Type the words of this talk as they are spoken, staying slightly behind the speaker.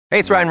Hey,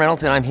 it's Ryan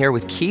Reynolds, and I'm here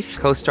with Keith,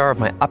 co-star of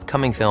my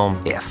upcoming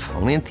film, If,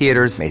 only in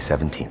theaters May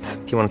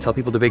 17th. Do you want to tell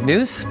people the big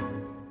news?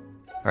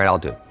 All right, I'll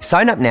do it.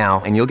 Sign up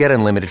now and you'll get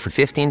unlimited for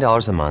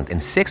 $15 a month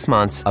and 6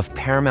 months of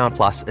Paramount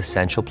Plus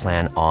Essential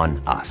Plan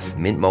on us.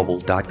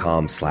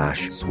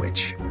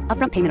 MintMobile.com/switch.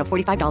 Upfront payment of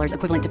 $45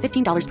 equivalent to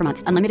 $15 per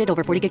month. Unlimited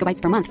over 40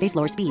 gigabytes per month. Face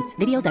lower speeds.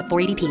 Videos at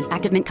 480p.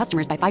 Active Mint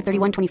customers by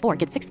 531.24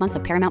 get 6 months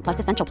of Paramount Plus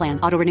Essential Plan.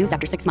 Auto renews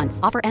after 6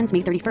 months. Offer ends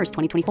May 31st,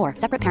 2024.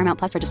 Separate Paramount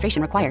Plus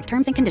registration required.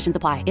 Terms and conditions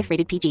apply if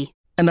rated PG.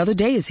 Another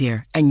day is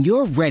here, and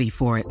you're ready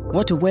for it.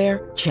 What to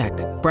wear? Check.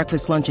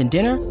 Breakfast, lunch, and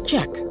dinner?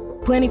 Check.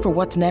 Planning for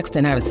what's next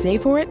and how to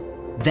save for it?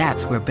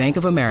 That's where Bank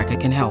of America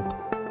can help.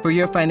 For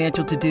your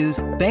financial to-dos,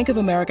 Bank of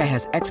America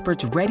has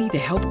experts ready to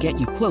help get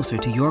you closer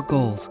to your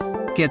goals.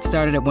 Get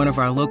started at one of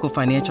our local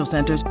financial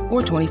centers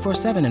or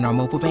 24/7 in our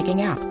mobile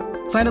banking app.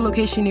 Find a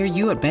location near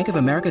you at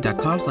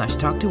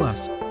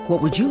bankofamerica.com/talktous.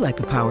 What would you like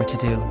the power to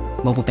do?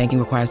 Mobile banking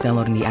requires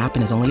downloading the app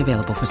and is only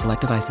available for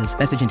select devices.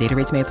 Message and data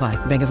rates may apply.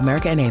 Bank of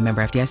America N.A.,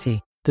 member FDIC.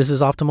 This is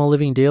Optimal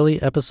Living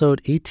Daily, episode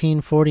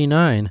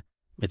 1849.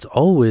 It's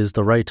always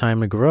the right time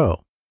to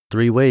grow.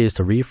 3 ways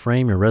to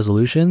reframe your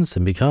resolutions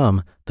and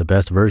become the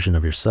best version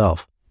of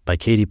yourself. By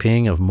Katie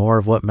Ping of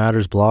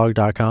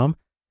moreofwhatmattersblog.com.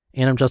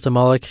 And I'm Justin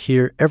Malik,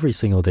 here every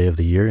single day of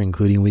the year,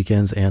 including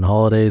weekends and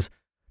holidays.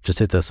 Just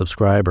hit the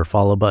subscribe or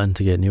follow button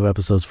to get new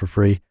episodes for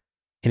free.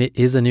 And it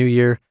is a new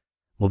year.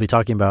 We'll be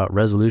talking about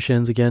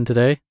resolutions again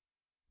today.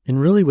 And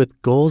really,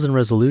 with goals and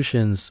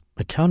resolutions,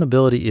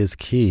 accountability is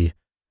key.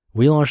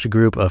 We launched a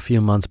group a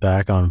few months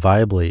back on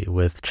Vibely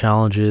with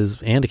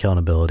challenges and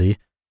accountability.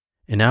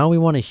 And now we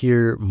want to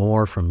hear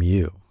more from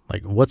you.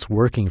 Like, what's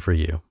working for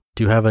you?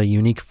 Do you have a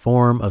unique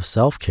form of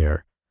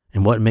self-care?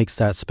 And what makes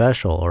that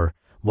special? Or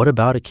what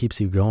about it keeps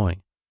you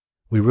going?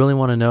 We really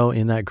want to know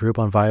in that group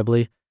on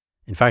Vibely.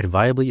 In fact,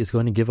 Vibely is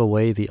going to give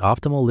away the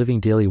Optimal Living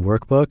Daily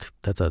Workbook,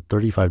 that's a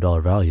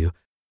 $35 value,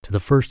 to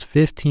the first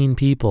 15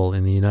 people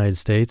in the United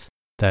States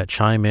that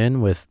chime in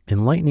with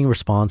enlightening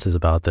responses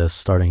about this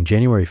starting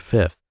January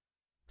 5th.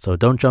 So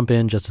don't jump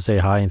in just to say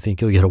hi and think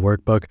you'll get a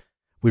workbook.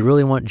 We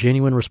really want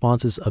genuine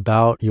responses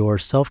about your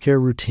self-care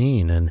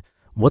routine and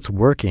what's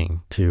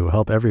working to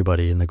help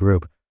everybody in the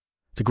group.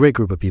 It's a great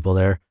group of people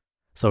there.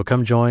 So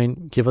come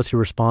join, give us your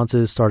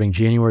responses starting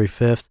January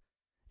 5th,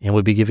 and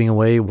we'll be giving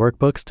away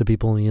workbooks to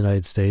people in the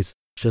United States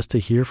just to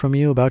hear from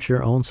you about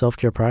your own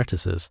self-care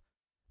practices.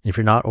 If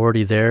you're not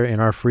already there in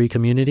our free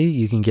community,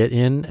 you can get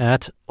in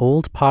at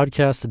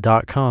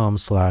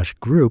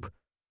oldpodcast.com/group.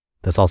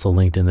 That's also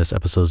linked in this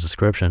episode's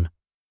description.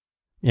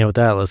 And with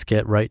that, let's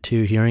get right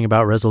to hearing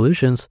about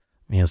resolutions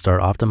and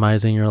start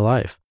optimizing your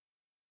life.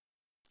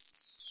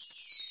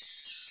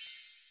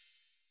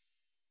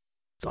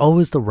 It's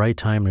always the right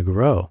time to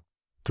grow.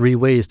 3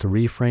 ways to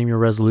reframe your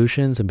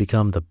resolutions and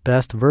become the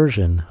best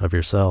version of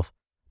yourself.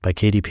 By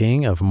Katie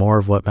Ping of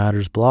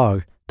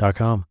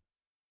moreofwhatmattersblog.com.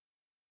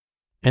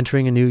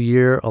 Entering a new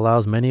year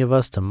allows many of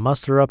us to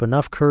muster up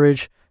enough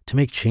courage to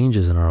make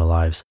changes in our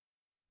lives.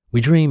 We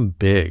dream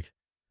big.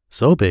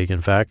 So big,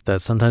 in fact,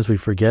 that sometimes we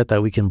forget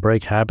that we can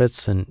break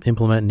habits and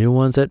implement new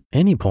ones at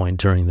any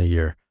point during the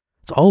year.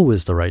 It's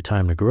always the right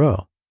time to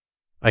grow.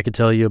 I could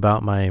tell you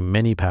about my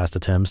many past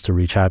attempts to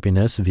reach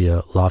happiness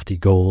via lofty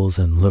goals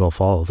and little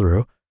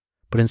follow-through,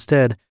 but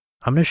instead,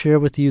 I'm going to share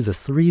with you the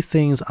 3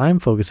 things I'm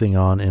focusing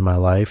on in my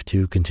life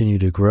to continue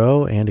to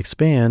grow and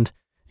expand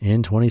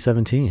in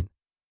 2017.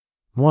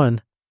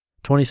 1,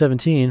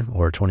 2017,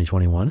 or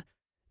 2021,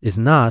 is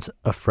not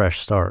a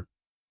fresh start.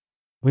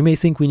 We may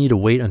think we need to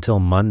wait until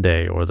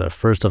Monday or the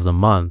first of the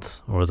month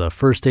or the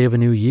first day of a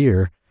new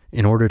year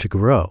in order to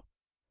grow,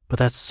 but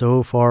that's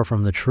so far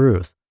from the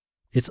truth.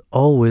 It's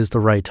always the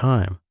right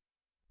time.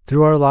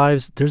 Through our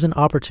lives, there's an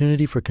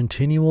opportunity for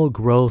continual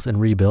growth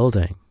and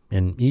rebuilding,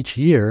 and each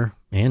year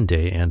and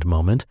day and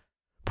moment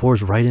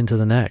pours right into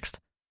the next.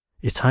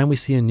 It's time we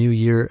see a new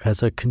year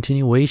as a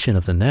continuation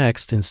of the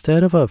next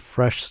instead of a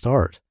fresh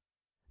start.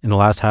 In the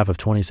last half of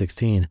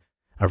 2016,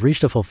 I've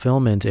reached a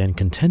fulfillment and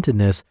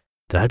contentedness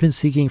that I've been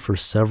seeking for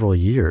several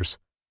years.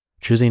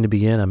 Choosing to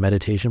begin a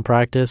meditation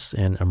practice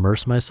and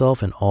immerse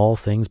myself in all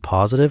things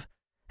positive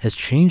has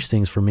changed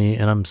things for me,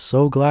 and I'm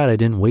so glad I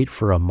didn't wait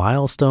for a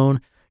milestone,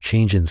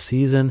 change in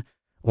season,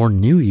 or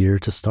new year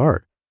to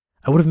start.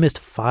 I would have missed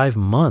 5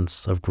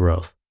 months of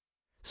growth.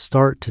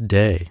 Start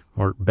today,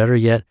 or better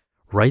yet,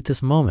 right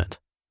this moment.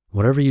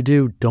 Whatever you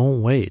do,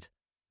 don't wait.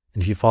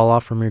 And if you fall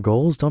off from your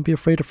goals, don't be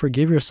afraid to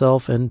forgive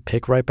yourself and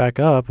pick right back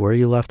up where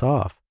you left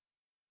off.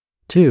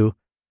 2,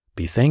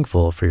 be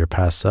thankful for your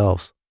past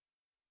selves.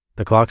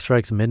 The clock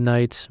strikes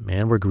midnight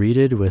and we're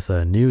greeted with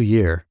a new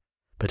year.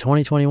 But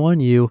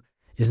 2021 you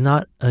is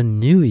not a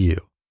new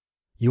you.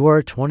 You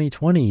are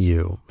 2020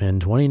 you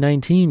and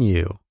 2019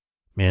 you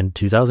and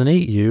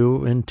 2008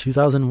 you and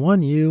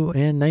 2001 you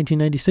and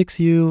 1996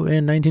 you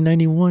and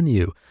 1991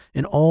 you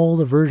and all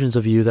the versions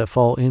of you that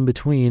fall in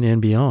between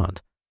and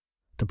beyond.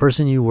 The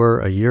person you were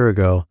a year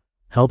ago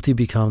helped you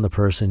become the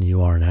person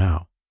you are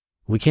now.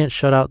 We can't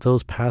shut out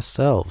those past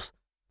selves.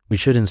 We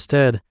should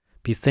instead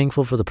be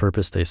thankful for the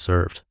purpose they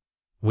served.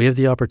 We have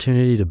the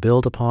opportunity to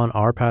build upon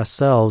our past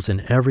selves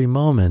in every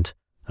moment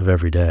of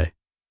every day.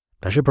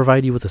 That should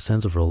provide you with a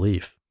sense of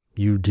relief.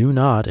 You do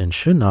not and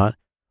should not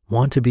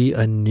want to be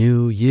a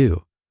new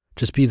you.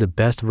 Just be the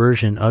best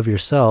version of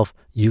yourself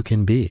you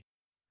can be.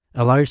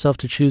 Allow yourself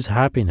to choose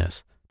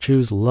happiness,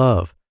 choose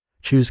love,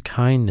 choose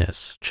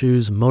kindness,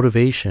 choose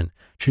motivation,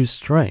 choose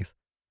strength,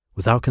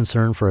 without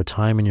concern for a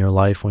time in your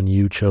life when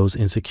you chose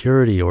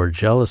insecurity or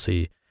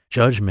jealousy,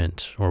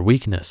 judgment, or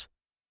weakness.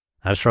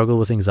 I've struggled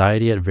with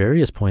anxiety at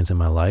various points in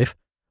my life,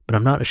 but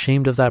I'm not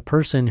ashamed of that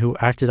person who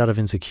acted out of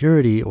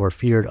insecurity or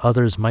feared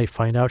others might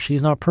find out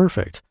she's not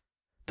perfect.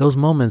 Those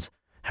moments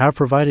have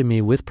provided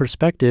me with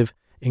perspective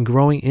in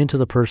growing into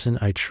the person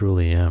I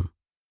truly am.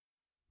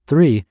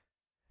 3,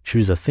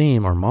 choose a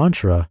theme or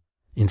mantra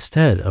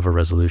instead of a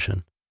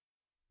resolution.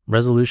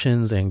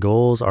 Resolutions and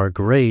goals are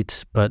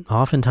great, but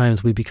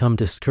oftentimes we become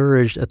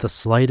discouraged at the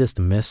slightest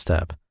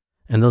misstep.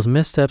 And those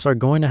missteps are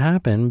going to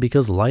happen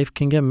because life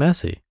can get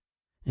messy.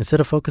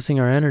 Instead of focusing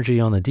our energy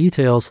on the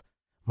details,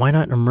 why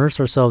not immerse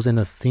ourselves in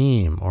a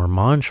theme or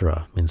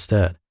mantra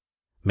instead?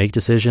 Make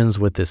decisions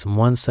with this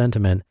one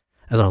sentiment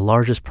as our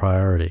largest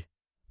priority.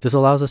 This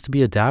allows us to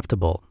be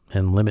adaptable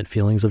and limit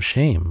feelings of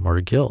shame or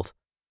guilt.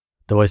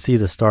 Though I see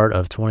the start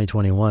of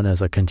 2021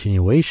 as a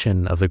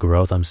continuation of the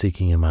growth I'm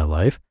seeking in my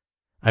life,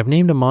 I've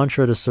named a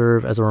mantra to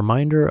serve as a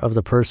reminder of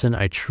the person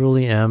I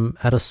truly am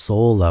at a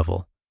soul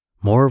level.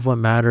 More of what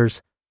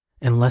matters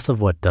and less of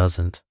what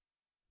doesn't.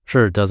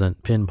 Sure, it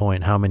doesn't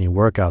pinpoint how many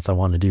workouts I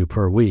want to do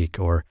per week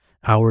or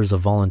hours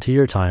of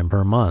volunteer time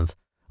per month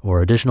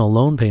or additional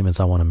loan payments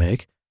I want to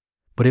make,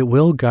 but it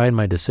will guide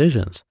my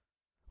decisions.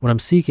 What I'm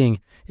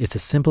seeking is to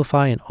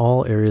simplify in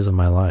all areas of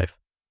my life.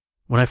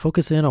 When I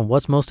focus in on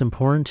what's most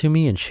important to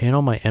me and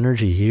channel my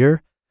energy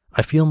here,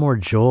 I feel more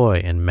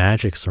joy and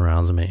magic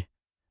surrounds me.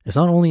 It's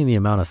not only in the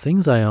amount of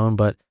things I own,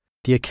 but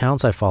the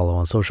accounts I follow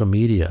on social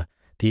media,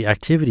 the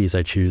activities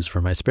I choose for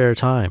my spare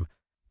time,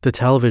 the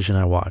television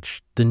I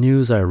watch, the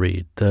news I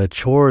read, the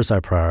chores I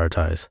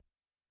prioritize.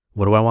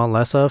 What do I want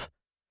less of?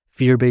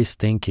 Fear-based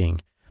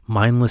thinking,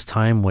 mindless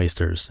time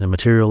wasters, and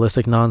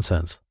materialistic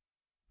nonsense.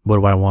 What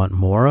do I want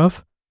more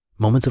of?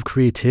 Moments of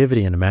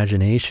creativity and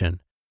imagination,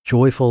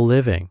 joyful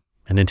living,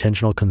 and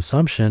intentional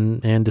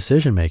consumption and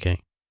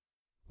decision-making.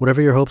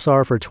 Whatever your hopes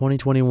are for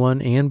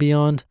 2021 and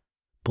beyond,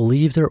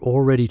 believe they're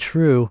already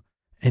true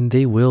and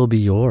they will be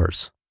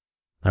yours.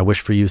 I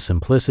wish for you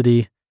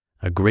simplicity,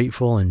 a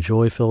grateful and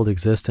joy-filled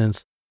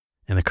existence,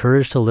 and the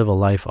courage to live a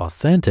life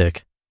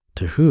authentic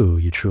to who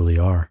you truly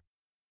are.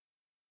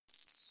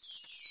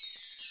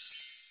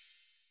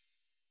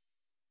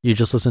 You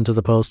just listened to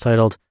the post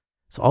titled,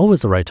 "It's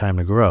Always the Right Time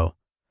to Grow.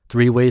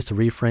 3 Ways to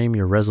Reframe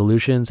Your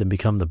Resolutions and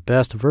Become the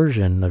Best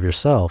Version of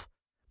Yourself"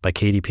 by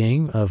Katie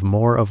Ping of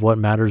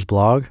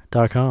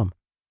moreofwhatmattersblog.com.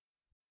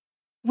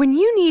 When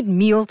you need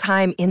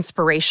mealtime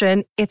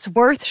inspiration, it's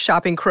worth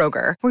shopping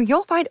Kroger, where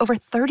you'll find over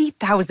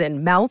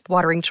 30,000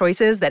 mouth-watering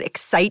choices that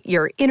excite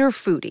your inner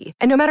foodie.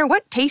 And no matter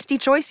what tasty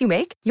choice you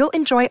make, you'll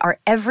enjoy our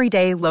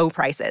everyday low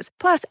prices,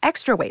 plus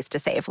extra ways to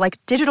save, like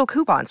digital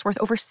coupons worth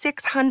over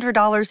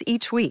 $600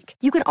 each week.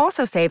 You can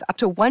also save up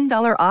to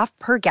 $1 off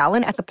per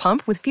gallon at the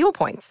pump with fuel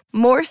points.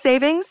 More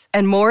savings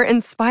and more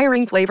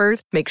inspiring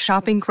flavors make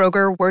shopping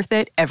Kroger worth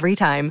it every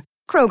time.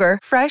 Kroger,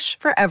 fresh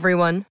for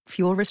everyone.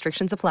 Fuel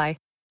restrictions apply.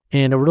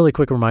 And a really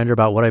quick reminder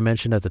about what I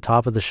mentioned at the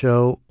top of the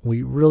show.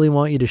 We really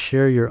want you to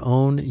share your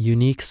own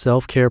unique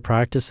self-care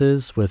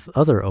practices with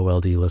other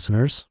OLD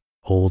listeners,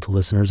 old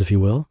listeners, if you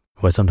will,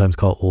 who I sometimes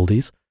call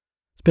oldies.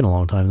 It's been a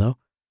long time though.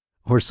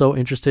 We're so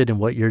interested in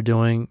what you're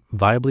doing.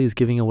 Viably is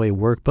giving away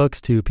workbooks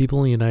to people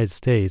in the United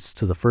States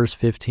to the first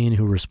 15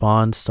 who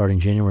respond starting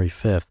January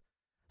 5th.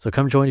 So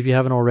come join if you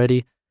haven't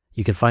already.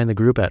 You can find the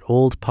group at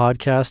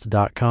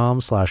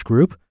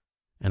oldpodcast.com/group.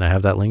 And I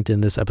have that linked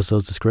in this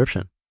episode's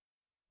description.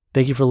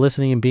 Thank you for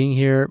listening and being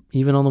here,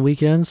 even on the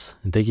weekends.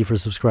 And thank you for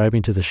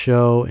subscribing to the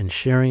show and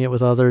sharing it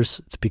with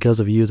others. It's because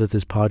of you that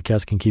this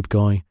podcast can keep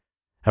going.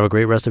 Have a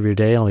great rest of your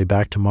day, and I'll be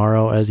back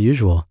tomorrow as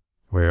usual,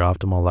 where your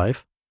optimal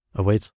life awaits.